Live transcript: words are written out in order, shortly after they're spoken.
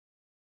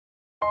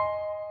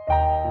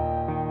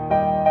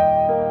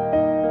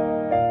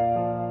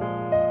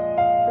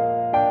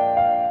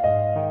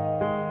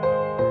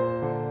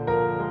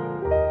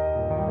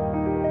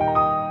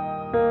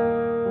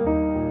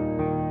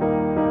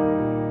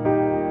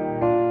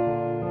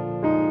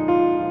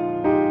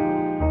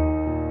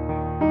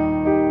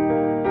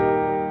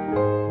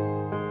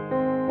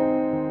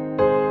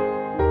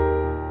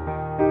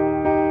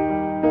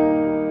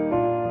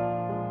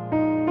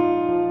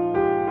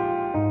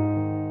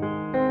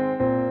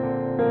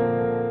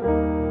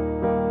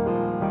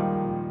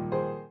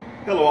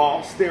Hello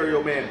all,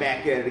 Stereo Man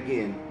back at it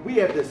again. We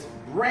have this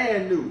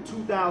brand new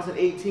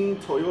 2018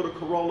 Toyota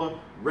Corolla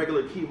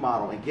regular key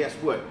model, and guess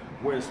what?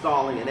 We're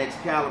installing an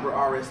Excalibur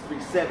RS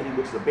 370,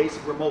 which is a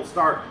basic remote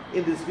start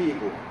in this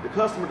vehicle. The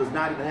customer does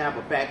not even have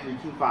a factory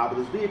key fob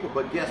with this vehicle,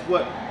 but guess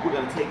what? We're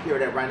going to take care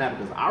of that right now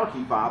because our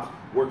key fobs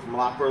work from a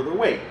lot further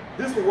away.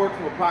 This will work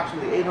from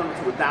approximately 800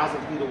 to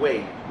 1,000 feet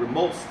away.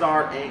 Remote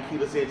start and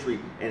keyless entry,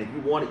 and if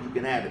you want it, you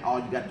can have it. All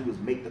you got to do is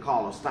make the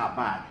call or stop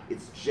by.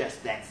 It's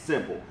just that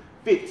simple.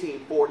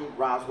 1540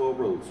 Roswell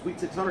Road, Suite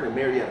 600 in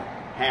Marietta,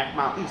 half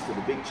mile east of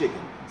the Big Chicken.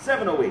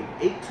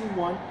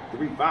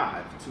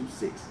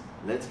 708-821-3526.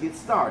 Let's get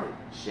started,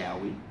 shall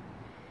we?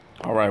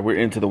 All right, we're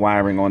into the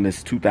wiring on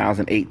this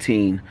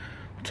 2018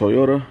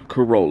 Toyota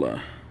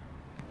Corolla.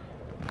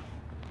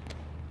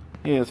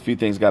 Yeah, there's a few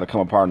things got to come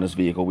apart in this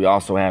vehicle. We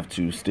also have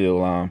to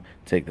still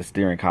take the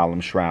steering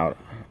column shroud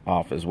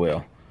off as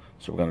well.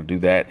 So we're going to do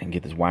that and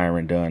get this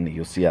wiring done.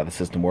 You'll see how the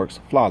system works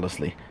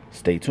flawlessly.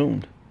 Stay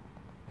tuned.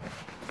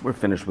 We're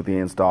finished with the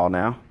install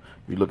now.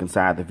 You look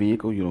inside the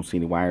vehicle, you don't see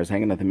any wires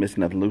hanging, nothing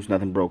missing, nothing loose,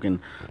 nothing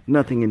broken,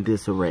 nothing in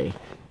disarray.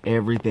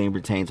 Everything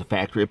retains a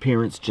factory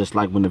appearance, just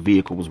like when the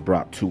vehicle was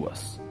brought to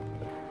us.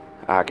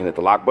 I can hit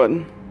the lock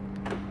button.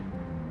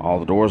 All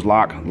the doors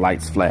lock,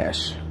 lights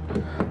flash.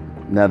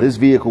 Now this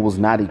vehicle was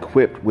not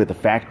equipped with a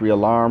factory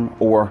alarm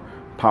or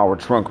power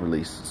trunk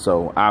release,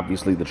 so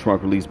obviously the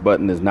trunk release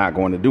button is not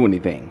going to do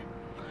anything.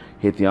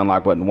 Hit the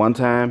unlock button one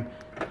time,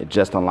 it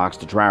just unlocks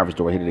the driver's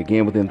door. Hit it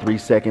again within 3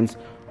 seconds.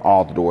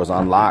 All the doors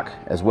unlock,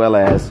 as well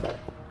as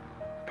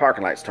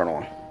parking lights turn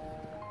on.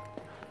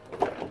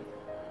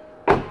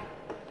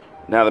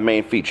 Now the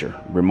main feature,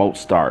 remote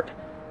start.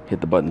 Hit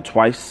the button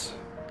twice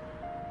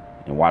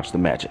and watch the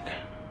magic.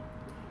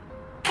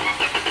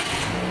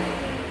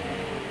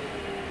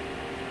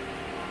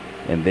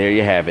 And there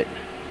you have it,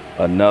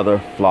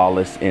 another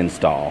flawless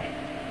install.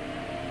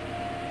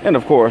 And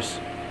of course,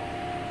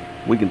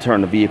 we can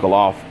turn the vehicle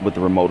off with the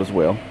remote as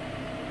well.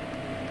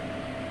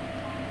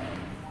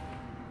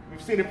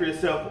 You've seen it for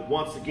yourself.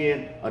 Once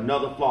again,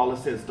 another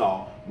flawless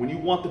install. When you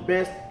want the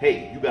best,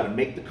 hey, you got to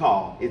make the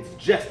call. It's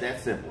just that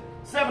simple.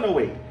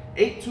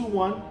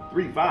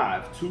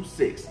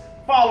 708-821-3526.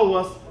 Follow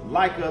us,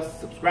 like us,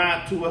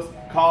 subscribe to us,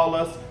 call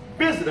us,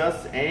 visit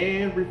us,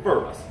 and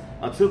refer us.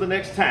 Until the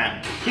next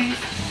time, peace,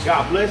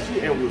 God bless you,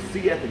 and we'll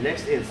see you at the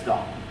next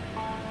install.